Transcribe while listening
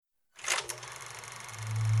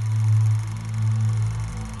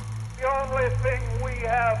only thing we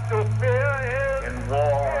have to fear is in war,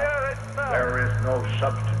 fear itself. there is no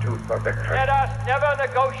substitute for victory. Let us never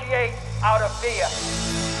negotiate out of fear.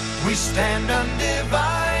 We stand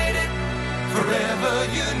undivided, forever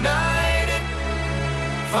united,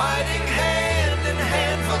 fighting hand in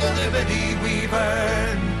hand for the liberty we've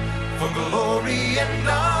earned, for glory and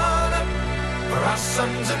honor, for our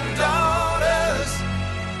sons and daughters,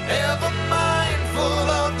 ever mindful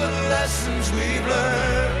of the lessons we've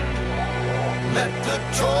learned. Let the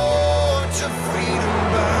torch of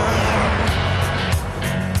freedom burn.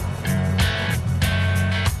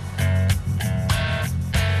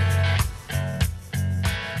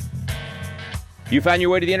 You found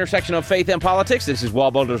your way to the intersection of faith and politics. This is Wall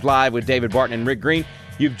Builders Live with David Barton and Rick Green.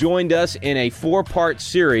 You've joined us in a 4-part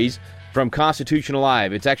series from Constitution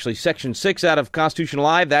Alive. It's actually Section 6 out of Constitution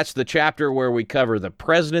Alive. That's the chapter where we cover the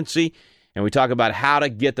presidency, and we talk about how to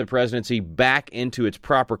get the presidency back into its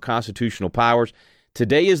proper constitutional powers.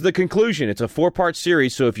 Today is the conclusion. It's a 4-part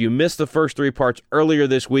series, so if you missed the first 3 parts earlier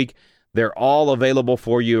this week, they're all available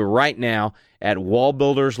for you right now at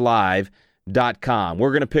wallbuilderslive.com.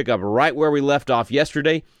 We're going to pick up right where we left off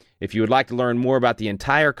yesterday. If you would like to learn more about the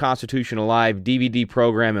entire Constitution Alive DVD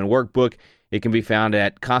program and workbook, it can be found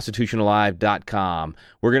at constitutionalive.com.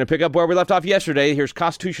 We're going to pick up where we left off yesterday. Here's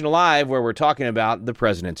Constitution Alive, where we're talking about the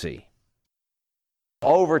presidency.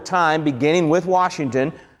 Over time, beginning with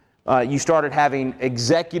Washington, you started having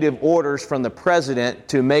executive orders from the president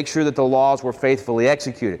to make sure that the laws were faithfully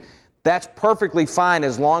executed. That's perfectly fine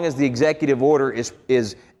as long as the executive order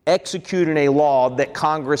is executing a law that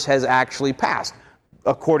Congress has actually passed,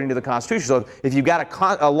 according to the Constitution. So if you've got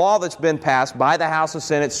a law that's been passed by the House and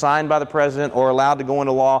Senate, signed by the president, or allowed to go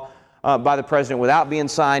into law by the president without being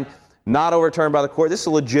signed, not overturned by the court, this is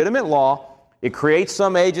a legitimate law. It creates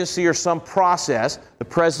some agency or some process. The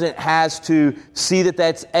president has to see that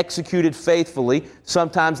that's executed faithfully.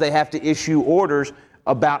 Sometimes they have to issue orders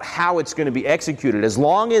about how it's going to be executed. As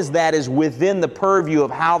long as that is within the purview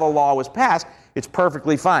of how the law was passed, it's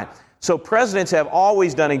perfectly fine. So presidents have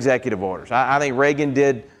always done executive orders. I think Reagan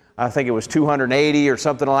did, I think it was 280 or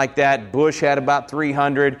something like that. Bush had about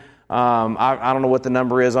 300. I don't know what the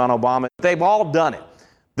number is on Obama. They've all done it.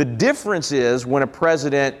 The difference is when a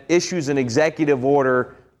president issues an executive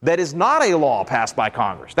order that is not a law passed by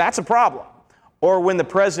Congress. That's a problem. Or when the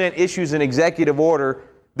president issues an executive order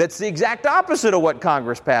that's the exact opposite of what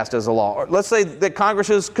Congress passed as a law. Or let's say that Congress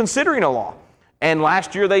is considering a law, and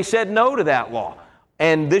last year they said no to that law.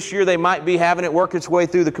 And this year they might be having it work its way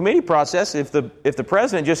through the committee process. If the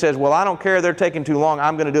president just says, well, I don't care, they're taking too long,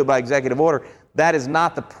 I'm going to do it by executive order, that is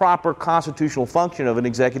not the proper constitutional function of an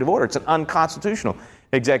executive order. It's an unconstitutional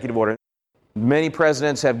executive order. Many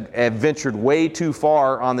presidents have ventured way too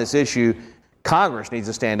far on this issue. Congress needs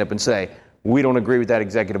to stand up and say, we don't agree with that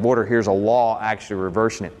executive order. Here's a law actually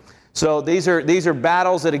reversing it. So these are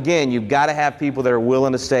battles that, again, you've got to have people that are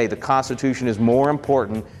willing to say the Constitution is more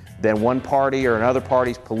important than one party or another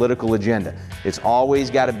party's political agenda. It's always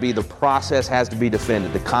got to be, the process has to be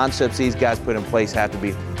defended. The concepts these guys put in place have to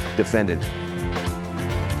be defended.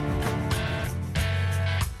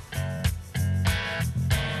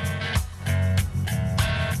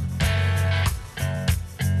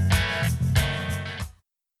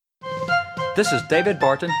 This is David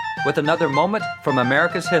Barton with another moment from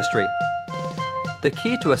America's history. The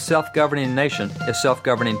key to a self-governing nation is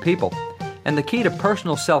self-governing people, and the key to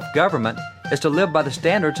personal self-government is to live by the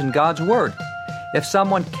standards in God's Word. If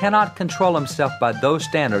someone cannot control himself by those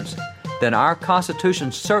standards, then our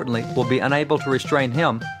Constitution certainly will be unable to restrain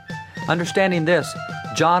him. Understanding this,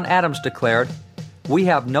 John Adams declared, "We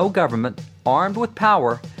have no government armed with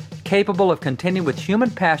power capable of contending with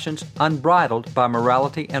human passions unbridled by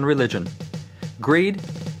morality and religion." Greed,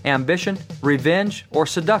 ambition, revenge, or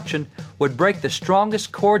seduction would break the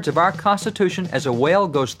strongest cords of our Constitution as a whale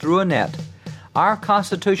goes through a net. Our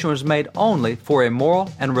Constitution was made only for a moral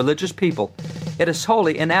and religious people. It is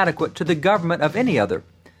wholly inadequate to the government of any other.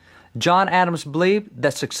 John Adams believed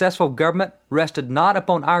that successful government rested not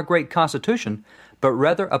upon our great Constitution, but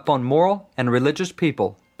rather upon moral and religious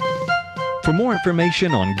people. For more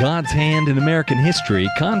information on God's hand in American history,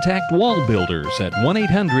 contact Wall Builders at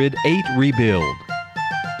 1-800-8-REBUILD.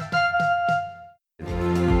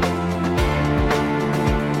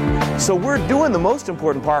 So we're doing the most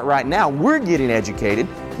important part right now. We're getting educated.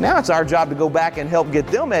 Now it's our job to go back and help get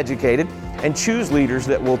them educated and choose leaders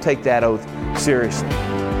that will take that oath seriously.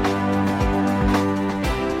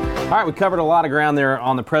 All right, we covered a lot of ground there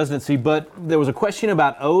on the presidency, but there was a question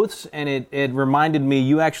about oaths, and it reminded me,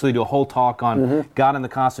 you actually do a whole talk on God and the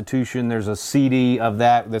Constitution. There's a CD of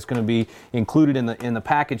that's going to be included in the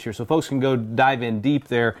package here, so folks can go dive in deep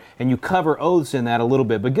there, and you cover oaths in that a little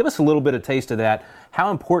bit. But give us a little bit of taste of that. How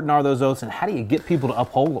important are those oaths, and how do you get people to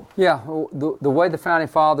uphold them? Yeah, the way the Founding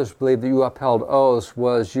Fathers believed that you upheld oaths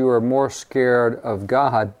was you were more scared of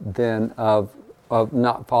God than of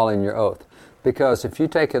not following your oath. Because if you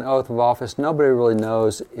take an oath of office, nobody really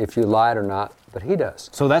knows if you lied or not, but he does.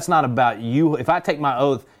 So that's not about you. If I take my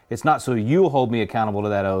oath, it's not so you hold me accountable to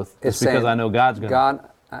that oath. It's because I know God's going to.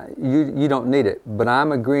 God, you don't need it, but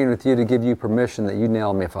I'm agreeing with you to give you permission that you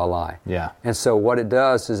nail me if I lie. Yeah. And so what it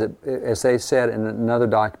does is, as they said in another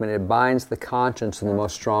document, it binds the conscience in the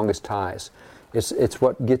most strongest ties. It's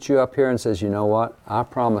what gets you up here and says, you know what, I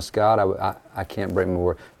promised God I can't break my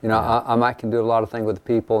word. You know, I might can do a lot of things with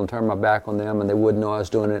people and turn my back on them and they wouldn't know I was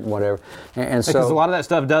doing it and whatever. And so, because a lot of that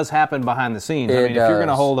stuff does happen behind the scenes. I mean, if you're going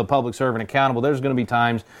to hold a public servant accountable, there's going to be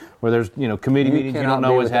times where there's, committee meetings you don't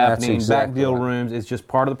know what's happening, back deal rooms. It's just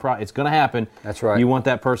part of the it's going to happen. That's right. You want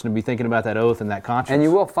that person to be thinking about that oath and that conscience. And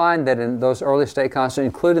you will find that in those early state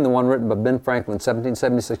constitutions, including the one written by Ben Franklin,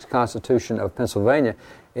 1776 Constitution of Pennsylvania,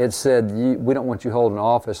 it said, we don't want you holding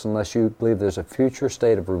office unless you believe there's a future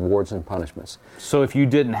state of rewards and punishments. So if you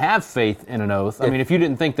didn't have faith in an oath, if you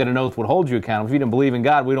didn't think that an oath would hold you accountable, if you didn't believe in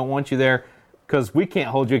God, we don't want you there because we can't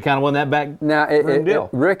hold you accountable in that back deal.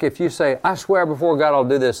 Rick, if you say, I swear before God I'll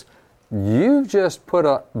do this, you just put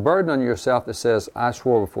a burden on yourself that says, I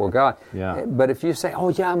swore before God. Yeah. But if you say, oh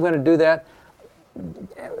yeah, I'm going to do that,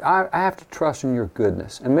 I have to trust in your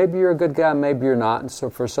goodness. And maybe you're a good guy, maybe you're not. And so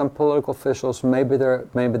for some political officials, maybe they are,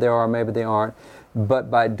 maybe they aren't.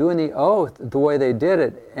 But by doing the oath the way they did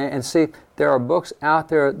it, and see, there are books out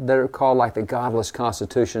there that are called like the Godless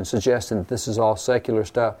Constitution, suggesting that this is all secular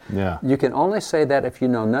stuff. Yeah. You can only say that if you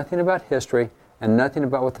know nothing about history and nothing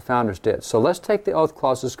about what the founders did. So let's take the oath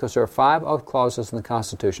clauses, because there are 5 oath clauses in the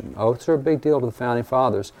Constitution. Oaths are a big deal to the Founding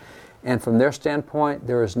Fathers. And from their standpoint,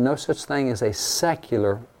 there is no such thing as a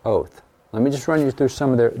secular oath. Let me just run you through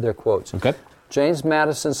some of their quotes. Okay. James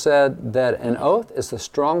Madison said that an oath is the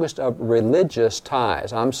strongest of religious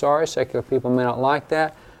ties. I'm sorry, secular people may not like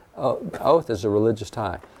that. Oath is a religious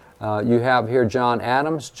tie. You have here John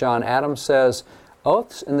Adams. John Adams says,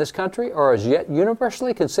 oaths in this country are as yet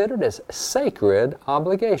universally considered as sacred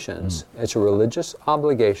obligations. It's a religious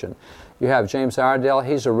obligation. You have James Iredell.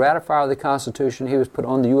 He's a ratifier of the Constitution. He was put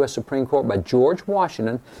on the U.S. Supreme Court by George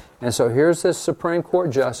Washington. And so here's this Supreme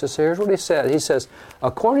Court justice. Here's what he said. He says,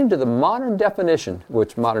 according to the modern definition,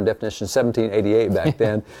 which modern definition is 1788 back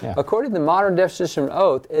then, according to the modern definition of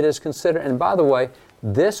oath, it is considered, and by the way,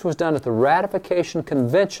 this was done at the Ratification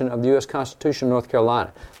Convention of the U.S. Constitution of North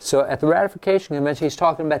Carolina. So at the Ratification Convention, he's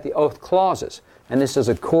talking about the oath clauses. And this is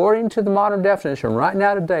according to the modern definition right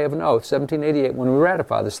now today of an oath, 1788, when we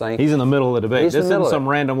ratify this thing. He's in the middle of the debate. This isn't some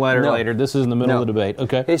random letter later. This is in the middle of the debate.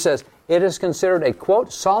 Okay. He says, it is considered a,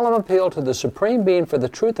 quote, solemn appeal to the Supreme Being for the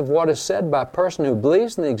truth of what is said by a person who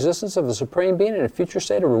believes in the existence of the Supreme Being and a future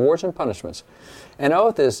state of rewards and punishments. An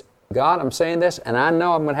oath is, God, I'm saying this, and I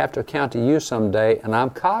know I'm going to have to account to you someday, and I'm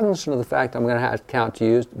cognizant of the fact I'm going to have to account to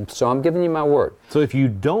you, so I'm giving you my word. So if you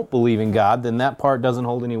don't believe in God, then that part doesn't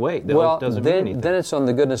hold any weight. The oath doesn't mean anything. Then it's on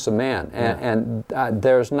the goodness of man, and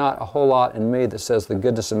there's not a whole lot in me that says the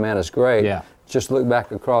goodness of man is great. Yeah. Just look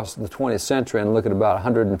back across the 20th century and look at about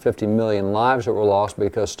 150 million lives that were lost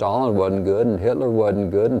because Stalin wasn't good, and Hitler wasn't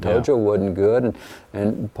good, and Tojo wasn't good,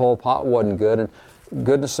 and Pol Pot wasn't good, and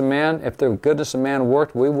goodness of man, if the goodness of man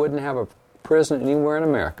worked, we wouldn't have a prison anywhere in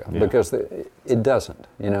America because it doesn't,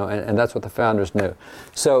 and that's what the founders knew.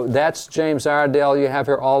 So that's James Iredell. You have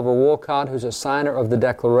here Oliver Wolcott, who's a signer of the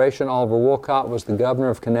Declaration. Oliver Wolcott was the governor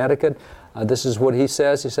of Connecticut. This is what he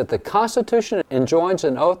says. He said, the Constitution enjoins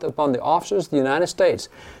an oath upon the officers of the United States.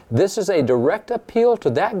 This is a direct appeal to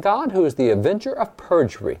that God who is the avenger of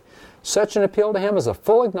perjury. Such an appeal to him is a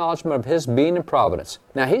full acknowledgement of his being and providence.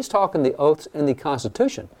 Now, he's talking the oaths in the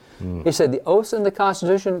Constitution. He said the oaths in the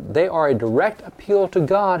Constitution, they are a direct appeal to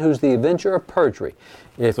God, who's the avenger of perjury.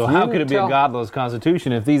 So how could it be a godless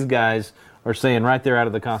Constitution if these guys are saying right there out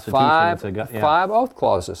of the Constitution? Five oath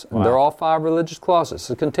clauses. Wow. They're all 5 religious clauses.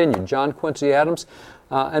 So continue. John Quincy Adams.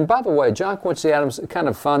 And by the way, John Quincy Adams, a kind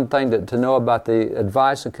of fun thing to know about the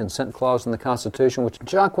advice and consent clause in the Constitution, which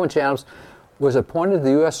John Quincy Adams was appointed to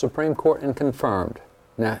the U.S. Supreme Court and confirmed.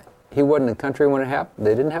 Now, he wasn't in the country when it happened.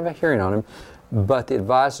 They didn't have a hearing on him. But the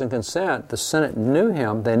advice and consent, the Senate knew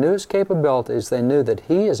him. They knew his capabilities. They knew that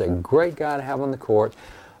he is a great guy to have on the court.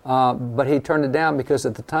 But he turned it down because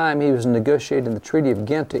at the time he was negotiating the Treaty of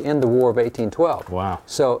Ghent to end the War of 1812. Wow.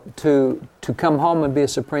 So to come home and be a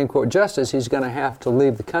Supreme Court justice, he's going to have to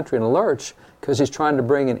leave the country in a lurch because he's trying to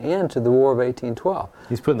bring an end to the War of 1812.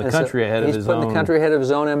 He's putting the country ahead of his own. He's putting the country ahead of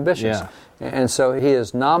his own ambitions. Yeah. And so he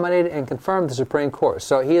is nominated and confirmed the Supreme Court.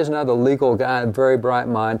 So he is another legal guy, a very bright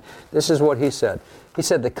mind. This is what he said. He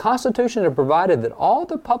said, the Constitution had provided that all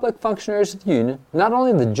the public functionaries of the Union, not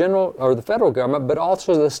only the general or the federal government, but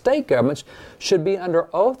also the state governments, should be under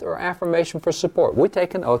oath or affirmation for support. We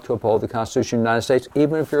take an oath to uphold the Constitution of the United States,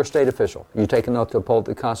 even if you're a state official. You take an oath to uphold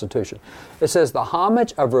the Constitution. It says, the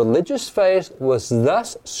homage of religious faith was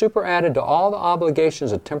thus superadded to all the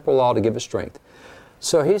obligations of temporal law to give it strength.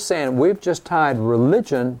 So he's saying we've just tied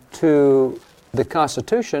religion to the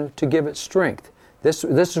Constitution to give it strength. This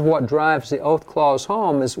is what drives the oath clause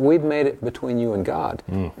home, is we've made it between you and God.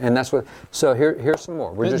 And that's what, so here's some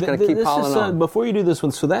more. We're just going to keep piling on. Before you do this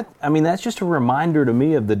one, so that's just a reminder to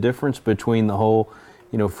me of the difference between the whole,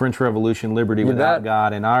 French Revolution, liberty without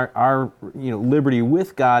God, and our liberty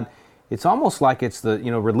with God. It's almost like it's the,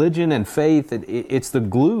 religion and faith, it's the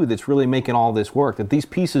glue that's really making all this work, that these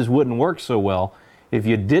pieces wouldn't work so well if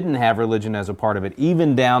you didn't have religion as a part of it,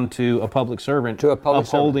 even down to a public servant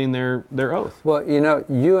upholding their oath. Well,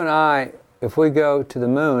 you and I, if we go to the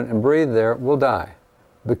moon and breathe there, we'll die,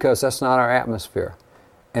 because that's not our atmosphere.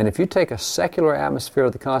 And if you take a secular atmosphere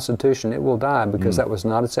of the Constitution, it will die, because that was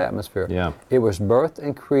not its atmosphere. Yeah. It was birthed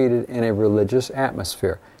and created in a religious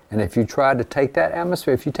atmosphere. And if you try to take that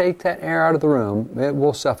atmosphere, if you take that air out of the room, it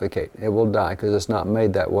will suffocate. It will die, because it's not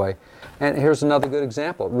made that way. And here's another good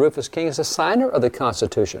example. Rufus King is a signer of the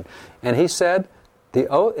Constitution. And he said,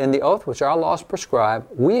 in the oath which our laws prescribe,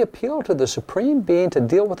 we appeal to the Supreme Being to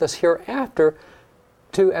deal with us hereafter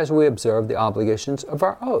as we observe the obligations of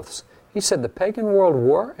our oaths. He said the pagan world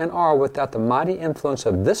were and are without the mighty influence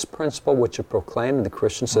of this principle which is proclaimed in the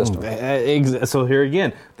Christian system. So here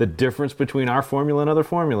again, the difference between our formula and other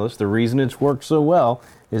formulas, the reason it's worked so well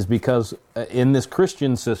is because in this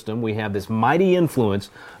Christian system, we have this mighty influence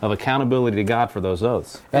of accountability to God for those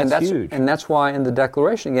oaths. That's huge. And that's why in the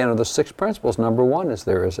Declaration, again, of the 6 principles, number 1 is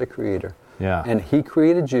there is a Creator. Yeah. And He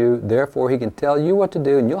created you, therefore He can tell you what to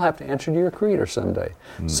do, and you'll have to answer to your Creator someday.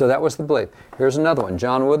 So that was the belief. Here's another one,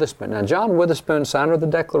 John Witherspoon. Now, John Witherspoon, signer of the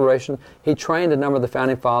Declaration, he trained a number of the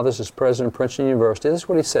Founding Fathers as president of Princeton University. This is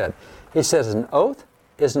what he said. He says, an oath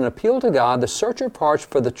is an appeal to God, the searcher of hearts,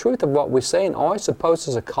 for the truth of what we say, and always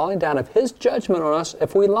supposes a calling down of His judgment on us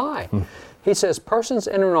if we lie. He says, persons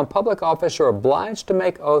entering on public office are obliged to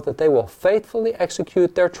make oath that they will faithfully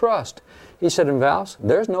execute their trust. He said in vows,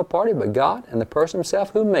 there's no party but God and the person himself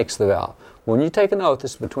who makes the vow. When you take an oath,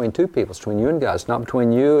 it's between two people. It's between you and God. It's not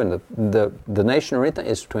between you and the nation or anything.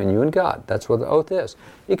 It's between you and God. That's what the oath is.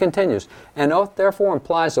 He continues, an oath therefore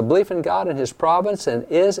implies a belief in God and His providence and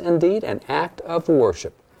is indeed an act of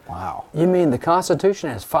worship. Wow. You mean the Constitution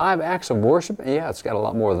has 5 acts of worship? Yeah, it's got a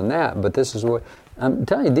lot more than that, but this is what, I'm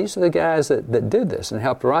telling you, these are the guys that did this and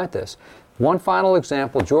helped write this. One final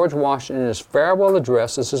example, George Washington in his farewell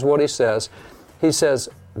address, this is what he says. He says,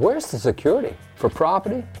 where's the security for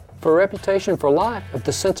property, for reputation, for life, if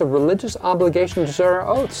the sense of religious obligation to serve our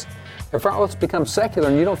oaths? If our oaths become secular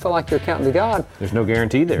and you don't feel like you're accounting to God, there's no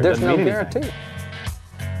guarantee there. There's no guarantee.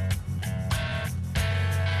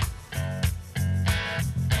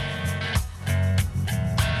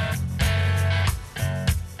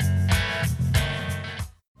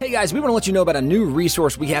 Hey guys, we want to let you know about a new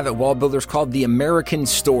resource we have at Wall Builders called The American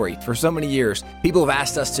Story. For so many years, people have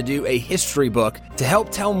asked us to do a history book to help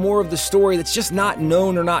tell more of the story that's just not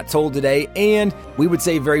known or not told today, and we would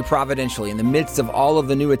say very providentially in the midst of all of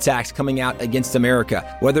the new attacks coming out against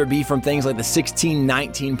America, whether it be from things like the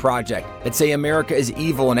 1619 Project that say America is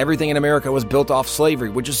evil and everything in America was built off slavery,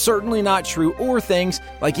 which is certainly not true, or things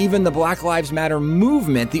like even the Black Lives Matter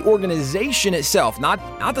movement, the organization itself, not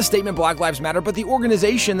the statement Black Lives Matter, but the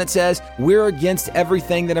organization that says we're against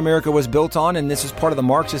everything that America was built on, and this is part of the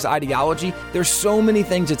Marxist ideology. There's so many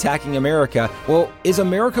things attacking America. Well, is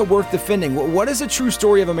America worth defending? What is a true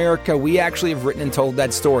story of America? We actually have written and told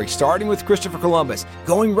that story, starting with Christopher Columbus,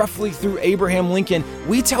 going roughly through Abraham Lincoln.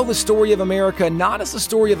 We tell the story of America not as the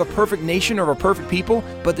story of a perfect nation or a perfect people,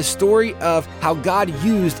 but the story of how God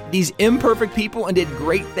used these imperfect people and did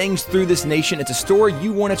great things through this nation. It's a story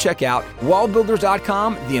you want to check out.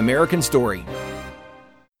 Wallbuilders.com, The American Story.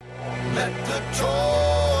 Let the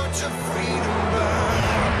torch of freedom burn.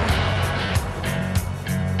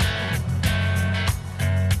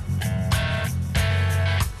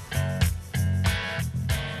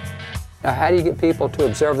 Now, how do you get people to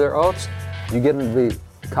observe their oaths? You get them to be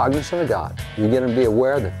cognizant of God. You get them to be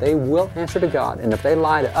aware that they will answer to God. And if they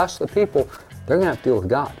lie to us, the people, they're going to have to deal with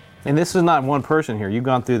God. And this is not one person here. You've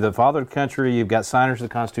gone through the Father of the Country, you've got signers of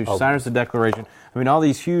the Constitution, signers of the Declaration. I mean, all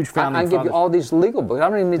these huge founding fathers. I give you all these legal books. I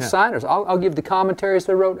don't even need signers. I'll give the commentaries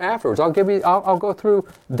they wrote afterwards. I'll go through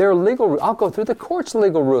their I'll go through the court's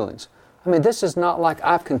legal rulings. I mean, this is not like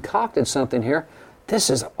I've concocted something here. This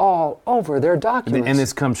is all over their documents. And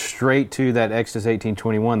this comes straight to that Exodus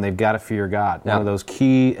 18:21. They've got to fear God. Yeah. One of those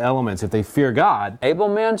key elements. If they fear God. Able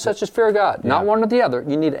men such as fear God. Not one or the other.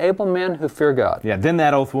 You need able men who fear God. Yeah, then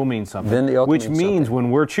that oath will mean something. Then the oath Which means means something.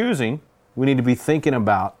 when we're choosing, we need to be thinking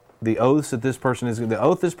about the oath this person is going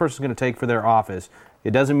to take for their office.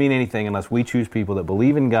 It doesn't mean anything unless we choose people that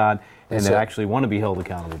believe in God and that actually want to be held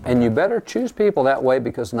accountable. And you better choose people that way,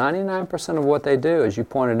 because 99% of what they do, as you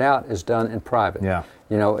pointed out, is done in private. Yeah.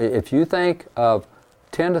 You know, if you think of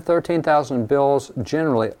 10 to 13,000 bills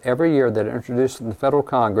generally every year that are introduced in the federal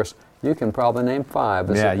Congress, you can probably name 5.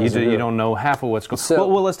 You don't know half of what's going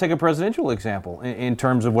on. Well, let's take a presidential example in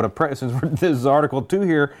terms of what since this is Article 2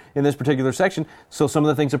 here in this particular section. So some of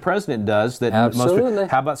the things the president does that Absolutely.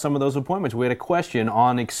 How about some of those appointments? We had a question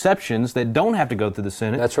on exceptions that don't have to go through the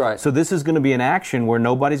Senate. That's right. So this is going to be an action where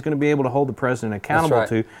nobody's going to be able to hold the president accountable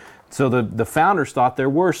to. So the founders thought there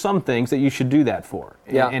were some things that you should do that for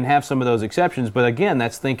and have some of those exceptions. But again,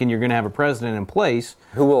 that's thinking you're going to have a president in place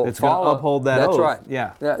who will that's going to uphold that oath. That's right.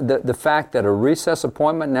 Yeah. The fact that a recess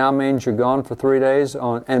appointment now means you're gone for 3 days.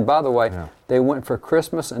 And by the way, they went for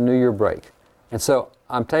Christmas and New Year break. And so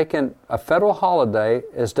I'm taking a federal holiday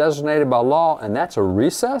as designated by law, and that's a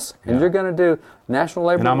recess? And you're going to do National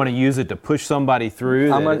Labor... And I'm going to use it to push somebody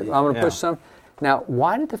through. I'm going to push some... Now,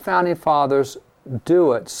 why did the Founding Fathers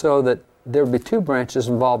do it so that there would be 2 branches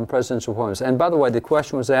involved in presidential appointments? And by the way, the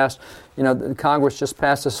question was asked, you know, Congress just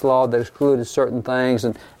passed this law that excluded certain things,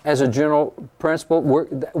 and as a general principle,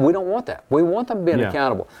 we don't want that. We want them being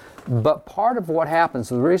accountable. But part of what happens,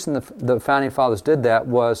 the reason the Founding Fathers did that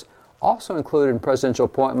was also included in presidential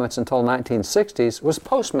appointments until the 1960s was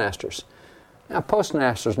postmasters. Now,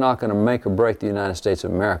 postmaster's not going to make or break the United States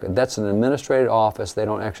of America. That's an administrative office. They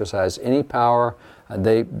don't exercise any power.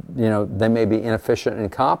 They may be inefficient and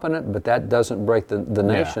incompetent, but that doesn't break the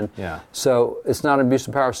nation. So it's not an abuse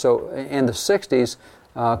of power. So in the 60s,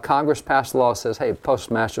 Congress passed a law that says, hey,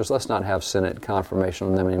 postmasters, let's not have Senate confirmation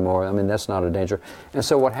on them anymore. I mean, that's not a danger. And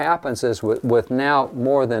so what happens is with now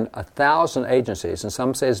more than 1,000 agencies, and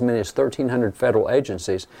some say as many as 1,300 federal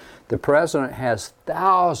agencies, the president has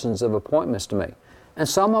thousands of appointments to make. And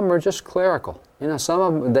some of them are just clerical. You know, some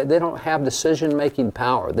of them, they don't have decision-making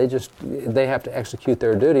power. They have to execute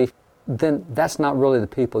their duty. Then that's not really the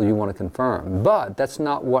people you want to confirm. But that's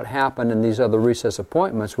not what happened in these other recess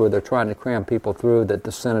appointments where they're trying to cram people through that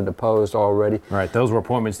the Senate opposed already. Right, those were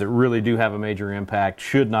appointments that really do have a major impact,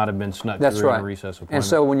 should not have been snuck through in a recess appointment. And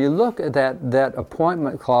so when you look at that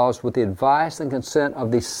appointment clause with the advice and consent of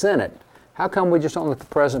the Senate, how come we just don't let the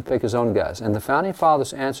president pick his own guys? And the Founding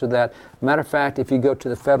Fathers answered that. Matter of fact, if you go to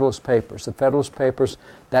the Federalist Papers,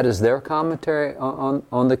 that is their commentary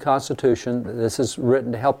on the Constitution. This is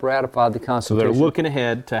written to help ratify the Constitution. So they're looking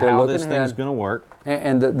ahead to how this thing's going to work.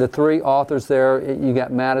 And the 3 authors there, you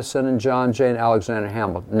got Madison and John Jay and Alexander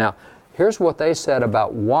Hamilton. Now, here's what they said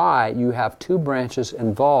about why you have 2 branches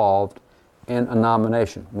involved in a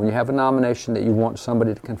nomination. When you have a nomination that you want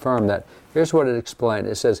somebody to confirm that, here's what it explained.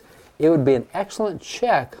 It says, it would be an excellent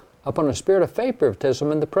check upon a spirit of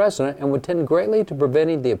favoritism in the president and would tend greatly to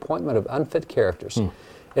preventing the appointment of unfit characters.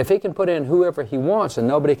 If he can put in whoever he wants and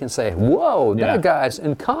nobody can say, whoa, that guy's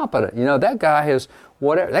incompetent. You know, that guy has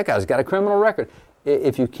whatever. That guy's got a criminal record.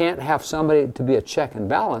 If you can't have somebody to be a check and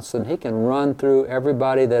balance, then he can run through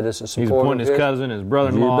everybody that is a supporter. He's appointing his cousin, his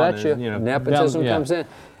brother-in-law. You betcha. Nepotism comes in.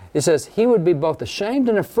 It says, he would be both ashamed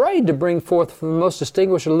and afraid to bring forth from the most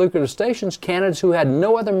distinguished and lucrative stations candidates who had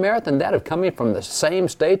no other merit than that of coming from the same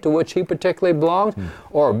state to which he particularly belonged,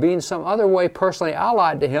 or being some other way personally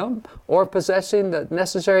allied to him, or possessing the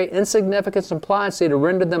necessary insignificance and pliancy to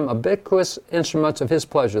render them ubiquitous instruments of his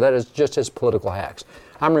pleasure. That is just his political hacks.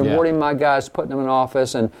 I'm rewarding my guys, putting them in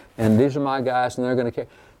office, and these are my guys, and they're going to care.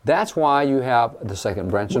 That's why you have the second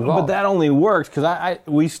branch involved. But that only works because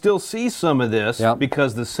we still see some of this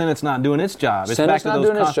because the Senate's not doing its job. It's back to those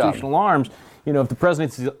constitutional arms. You know, if the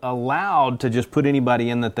president's allowed to just put anybody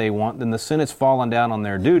in that they want, then the Senate's falling down on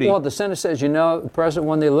their duty. Well, the Senate says, you know, the president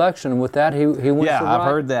won the election. With that, he wins the right. Yeah, I've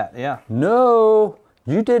heard that, No,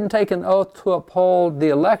 you didn't take an oath to uphold the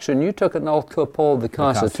election. You took an oath to uphold the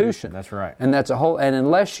Constitution. That's right. And that's a whole. And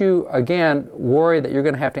unless you, again, worry that you're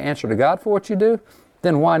going to have to answer to God for what you do,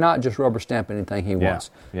 then why not just rubber stamp anything he wants?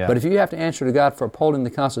 But if you have to answer to God for upholding the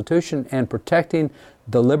Constitution and protecting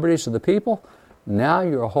the liberties of the people, now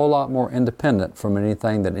you're a whole lot more independent from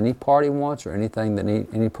anything that any party wants or anything that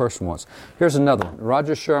any person wants. Here's another one.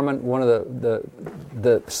 Roger Sherman, one of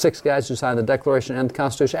the 6 guys who signed the Declaration and the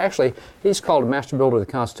Constitution. Actually, he's called a master builder of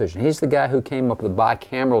the Constitution. He's the guy who came up with the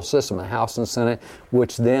bicameral system, the House and Senate,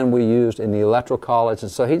 which then we used in the Electoral College.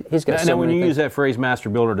 And so he's got Now, when you use that phrase, master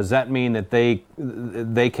builder, does that mean that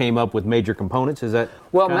they came up with major components? Is that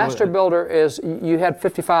well, master builder is you had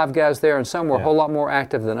 55 guys there, and some were a whole lot more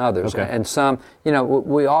active than others, and some. You know,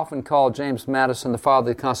 we often call James Madison the father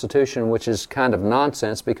of the Constitution, which is kind of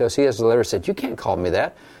nonsense because he has a letter said, "You can't call me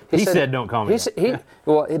that." He said, "Don't call me that."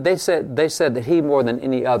 Well, they said that he more than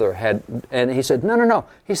any other had, and he said, "No."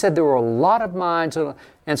 He said there were a lot of minds,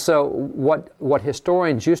 and so what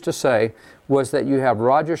historians used to say was that you have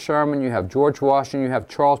Roger Sherman, you have George Washington, you have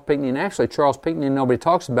Charles Pinckney, and actually Charles Pinckney nobody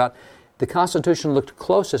talks about. The Constitution looked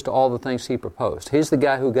closest to all the things he proposed. He's the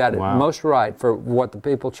guy who got it most right for what the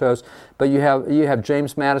people chose. But you have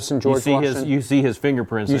James Madison, George Washington. You see his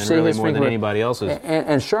fingerprints more than anybody else's.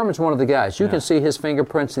 And Sherman's one of the guys. You can see his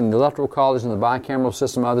fingerprints in the Electoral College and the bicameral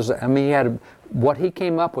system. Others. I mean, he had what he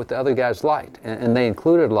came up with. The other guys liked, and they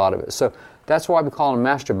included a lot of it. So that's why we call him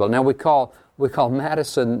master builder. Now we call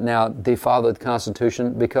Madison now the father of the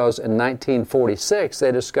Constitution because in 1946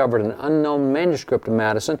 they discovered an unknown manuscript of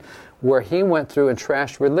Madison where he went through and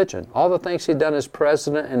trashed religion. All the things he'd done as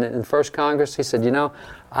president and in the first Congress, he said,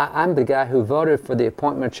 I'm the guy who voted for the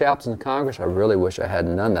appointment of chaplains in Congress. I really wish I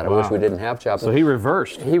hadn't done that. I wish we didn't have chaplains. So he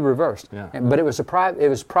reversed. Yeah. But it was private. It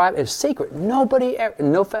was secret. No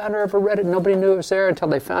founder ever read it. Nobody knew it was there until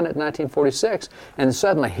they found it in 1946. And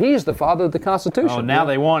suddenly he's the father of the Constitution. Oh, now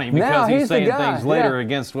they want him because he's saying things later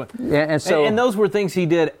against what. Yeah, and those were things he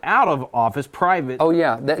did out of office, private. Oh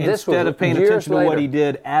yeah, instead of paying attention to what he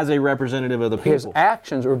did as a representative of the people. His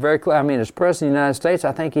actions were very clear. I mean, as President of the United States,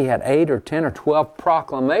 I think he had 8 or 10 or 12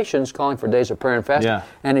 proclamations calling for days of prayer and fasting. Yeah.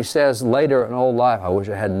 And he says later in old life, I wish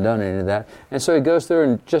I hadn't done any of that. And so he goes through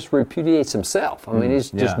and just repudiates himself. I mean,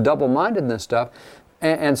 he's just double-minded in this stuff.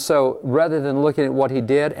 And so rather than looking at what he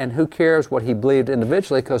did, and who cares what he believed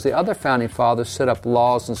individually, because the other founding fathers set up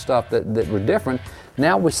laws and stuff that were different,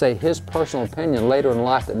 now we say his personal opinion later in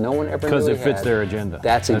life that no one ever knew he had. Because it fits their agenda.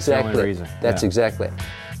 That's exactly the only reason. That's exactly it.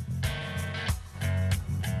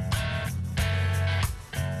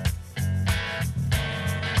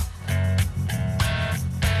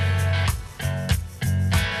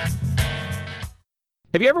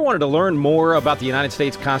 Have you ever wanted to learn more about the United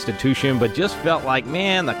States Constitution but just felt like,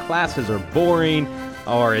 man, the classes are boring,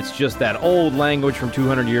 or it's just that old language from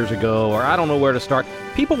 200 years ago, or I don't know where to start?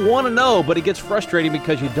 People want to know, but it gets frustrating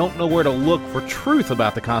because you don't know where to look for truth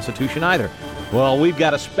about the Constitution either. Well, we've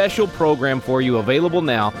got a special program for you available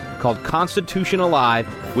now called Constitution Alive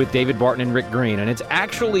with David Barton and Rick Green, and it's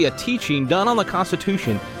actually a teaching done on the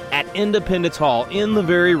Constitution at Independence Hall in the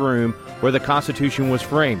very room where the Constitution was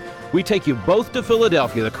framed. We take you both to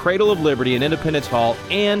Philadelphia, the cradle of liberty in Independence Hall,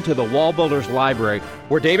 and to the Wall Builders Library,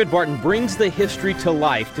 where David Barton brings the history to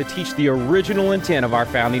life to teach the original intent of our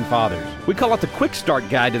founding fathers. We call it the Quick Start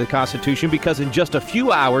Guide to the Constitution because in just a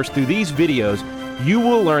few hours through these videos, you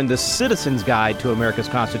will learn the Citizen's Guide to America's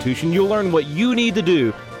Constitution. You'll learn what you need to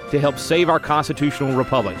do to help save our constitutional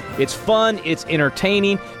republic. It's fun, it's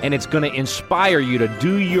entertaining, and it's going to inspire you to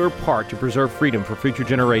do your part to preserve freedom for future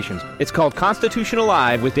generations. It's called Constitution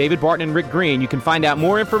Alive with David Barton and Rick Green. You can find out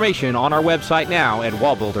more information on our website now at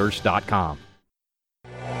wallbuilders.com.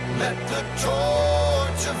 Let the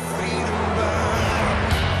torch of freedom burn.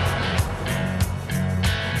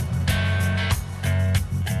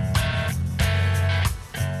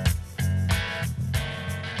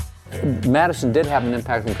 Madison did have an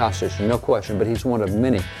impact on the Constitution, no question, but he's one of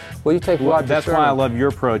many. Well, you take Roger That's Sherman. why I love your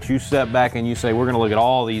approach. You step back and you say, we're going to look at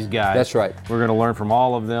all these guys. That's right. We're going to learn from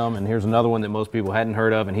all of them, and here's another one that most people hadn't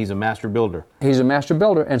heard of, and he's a master builder. He's a master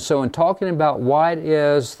builder, and so in talking about why it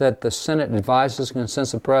is that the Senate advises and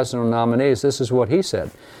consents the president on nominees, this is what he said.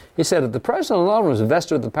 He said, if the president alone was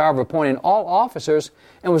vested with the power of appointing all officers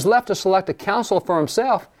and was left to select a counsel for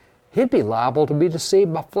himself, he'd be liable to be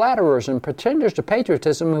deceived by flatterers and pretenders to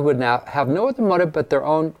patriotism who would now have no other motive but their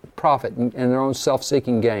own profit and their own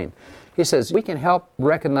self-seeking gain. He says, we can help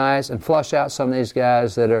recognize and flush out some of these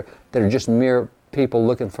guys that are just mere people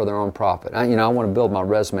looking for their own profit. I want to build my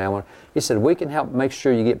resume. He said, we can help make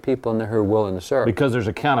sure you get people in there who are willing to serve. Because there's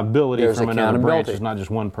accountability from another branch. It's not just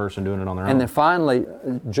one person doing it on their own. And then finally,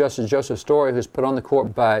 Justice Joseph Story, who's put on the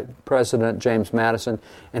court by President James Madison,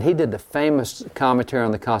 and he did the famous commentary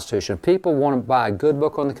on the Constitution. If people want to buy a good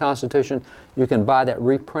book on the Constitution, you can buy that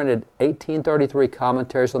reprinted 1833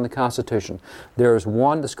 commentaries on the Constitution. There's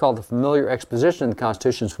one that's called The Familiar Exposition of the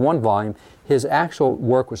Constitution. It's one volume. His actual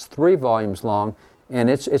work was 3 volumes long, and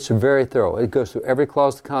it's very thorough. It goes through every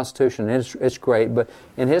clause of the Constitution, and it's great. But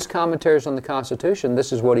in his commentaries on the Constitution,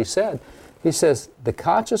 this is what he said. He says, the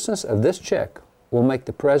consciousness of this check will make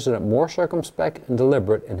the president more circumspect and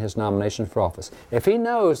deliberate in his nomination for office. If he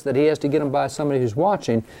knows that he has to get him by somebody who's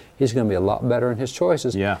watching, he's going to be a lot better in his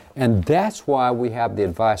choices. Yeah. And that's why we have the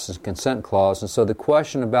advice and consent clause. And so the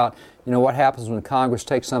question about, what happens when Congress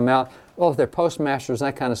takes some out, well, if they're postmasters and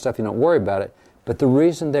that kind of stuff, you don't worry about it. But the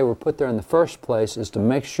reason they were put there in the first place is to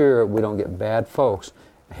make sure we don't get bad folks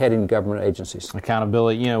heading government agencies.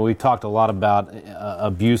 Accountability. We talked a lot about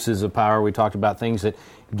abuses of power. We talked about things that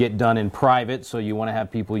get done in private, so you want to have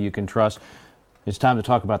people you can trust. It's time to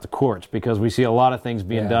talk about the courts, because we see a lot of things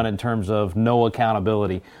being done in terms of no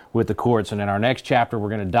accountability with the courts. And in our next chapter, we're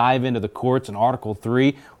going to dive into the courts in Article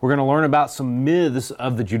 3. We're going to learn about some myths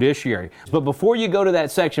of the judiciary. But before you go to that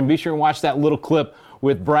section, be sure and watch that little clip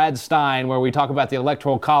with Brad Stein, where we talk about the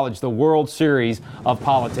Electoral College, the World Series of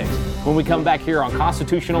Politics, when we come back here on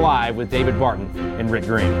Constitution Alive with David Barton and Rick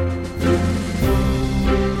Green.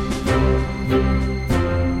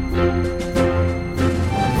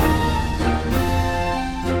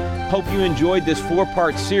 Hope you enjoyed this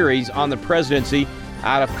 4-part series on the presidency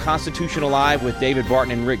out of Constitution Alive with David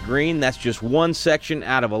Barton and Rick Green. That's just one section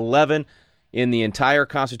out of 11 in the entire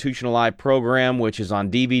Constitution Alive program, which is on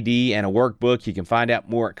DVD and a workbook. You can find out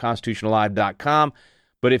more at constitutionalive.com.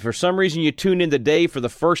 But if for some reason you tuned in today for the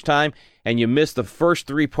first time and you missed the first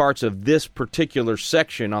 3 parts of this particular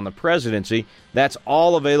section on the presidency, that's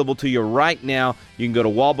all available to you right now. You can go to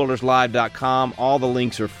wallbuilderslive.com. All the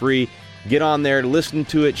links are free. Get on there, listen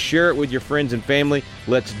to it, share it with your friends and family.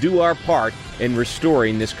 Let's do our part in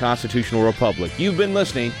restoring this constitutional republic. You've been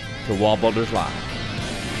listening to Wall Builders Live.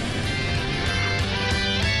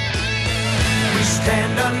 We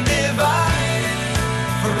stand undivided.